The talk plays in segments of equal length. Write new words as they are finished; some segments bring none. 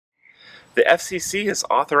The FCC has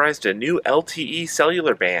authorized a new LTE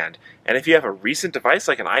cellular band, and if you have a recent device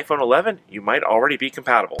like an iPhone 11, you might already be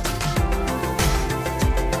compatible.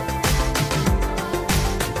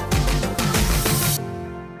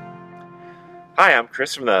 Hi, I'm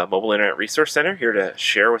Chris from the Mobile Internet Resource Center, here to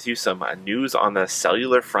share with you some news on the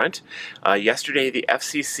cellular front. Yesterday, the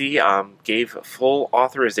FCC gave full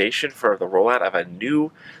authorization for the rollout of a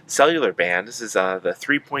new cellular band. This is the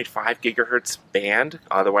 3.5 gigahertz band,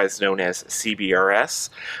 otherwise known as CBRS,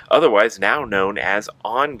 otherwise now known as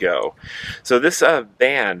OnGo. So this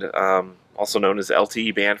band, also known as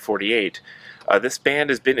LTE Band 48, this band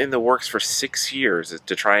has been in the works for 6 years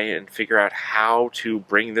to try and figure out how to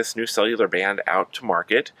bring this new cellular band out to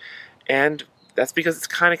market. And that's because it's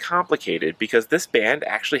kind of complicated, because this band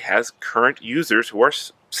actually has current users who are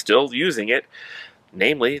still using it,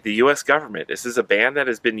 namely the US government. This is a band that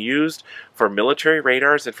has been used for military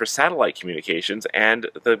radars and for satellite communications, and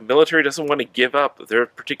the military doesn't want to give up their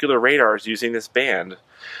particular radars using this band.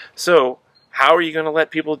 So how are you going to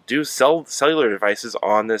let people do cellular devices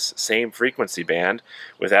on this same frequency band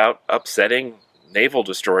without upsetting naval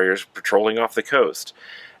destroyers patrolling off the coast?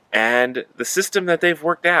 And the system that they've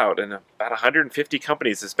worked out, and about 150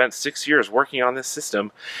 companies have spent 6 years working on this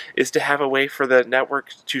system, is to have a way for the network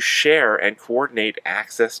to share and coordinate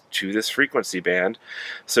access to this frequency band.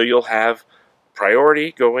 So you'll have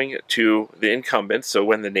priority going to the incumbents. So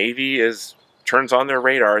when the Navy turns on their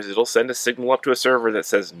radars, it'll send a signal up to a server that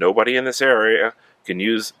says nobody in this area can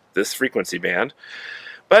use this frequency band.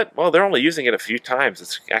 But, well, they're only using it a few times.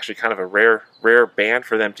 It's actually kind of a rare band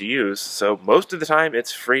for them to use, so most of the time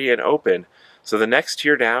it's free and open. So the next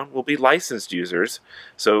tier down will be licensed users.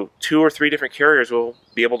 So 2 or 3 different carriers will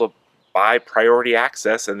be able to buy priority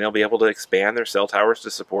access, and they'll be able to expand their cell towers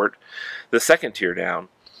to support the second tier down.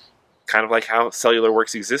 Kind of like how cellular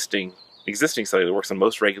works existing cellular works on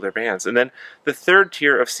most regular bands. And then the third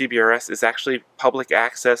tier of CBRS is actually public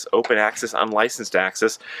access, open access, unlicensed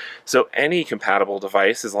access. So any compatible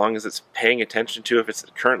device, as long as it's paying attention to if it's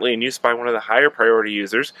currently in use by one of the higher priority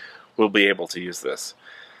users, will be able to use this.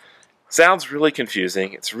 Sounds really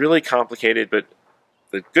confusing. It's really complicated, but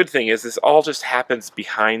the good thing is this all just happens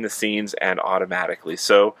behind the scenes and automatically.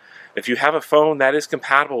 So if you have a phone that is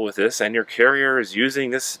compatible with this and your carrier is using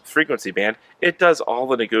this frequency band, it does all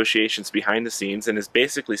the negotiations behind the scenes and is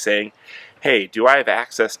basically saying, hey, do I have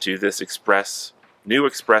access to this new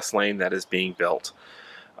express lane that is being built?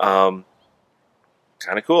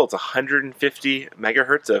 Kind of cool. It's 150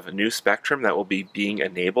 megahertz of new spectrum that will be being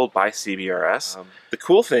enabled by CBRS. The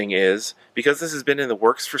cool thing is, because this has been in the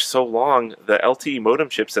works for so long, the LTE modem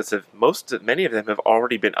chipsets many of them have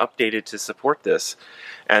already been updated to support this.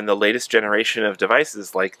 And the latest generation of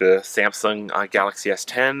devices like the Samsung Galaxy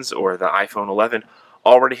S10s or the iPhone 11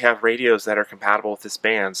 already have radios that are compatible with this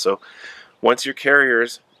band. So once your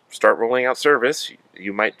carriers start rolling out service,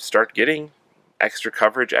 you might start getting extra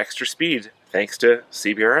coverage, extra speed, thanks to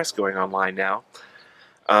CBRS going online now.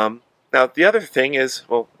 Now, the other thing is,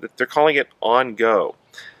 well, they're calling it OnGo.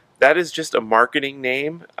 That is just a marketing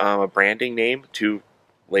name, a branding name to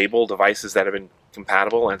label devices that have been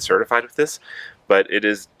compatible and certified with this, but it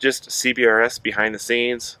is just CBRS behind the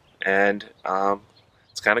scenes, and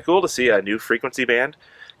it's kind of cool to see a new frequency band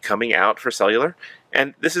coming out for cellular.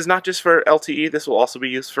 And this is not just for LTE, this will also be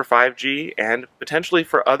used for 5G and potentially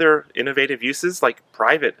for other innovative uses like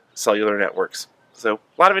private cellular networks. So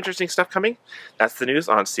a lot of interesting stuff coming. That's the news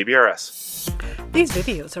on CBRS. These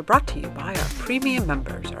videos are brought to you by our premium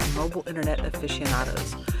members, our mobile internet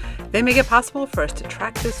aficionados. They make it possible for us to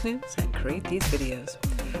track this news and create these videos.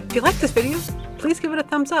 If you like this video, please give it a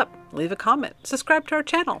thumbs up, leave a comment, subscribe to our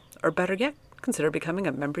channel, or better yet, consider becoming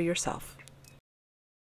a member yourself.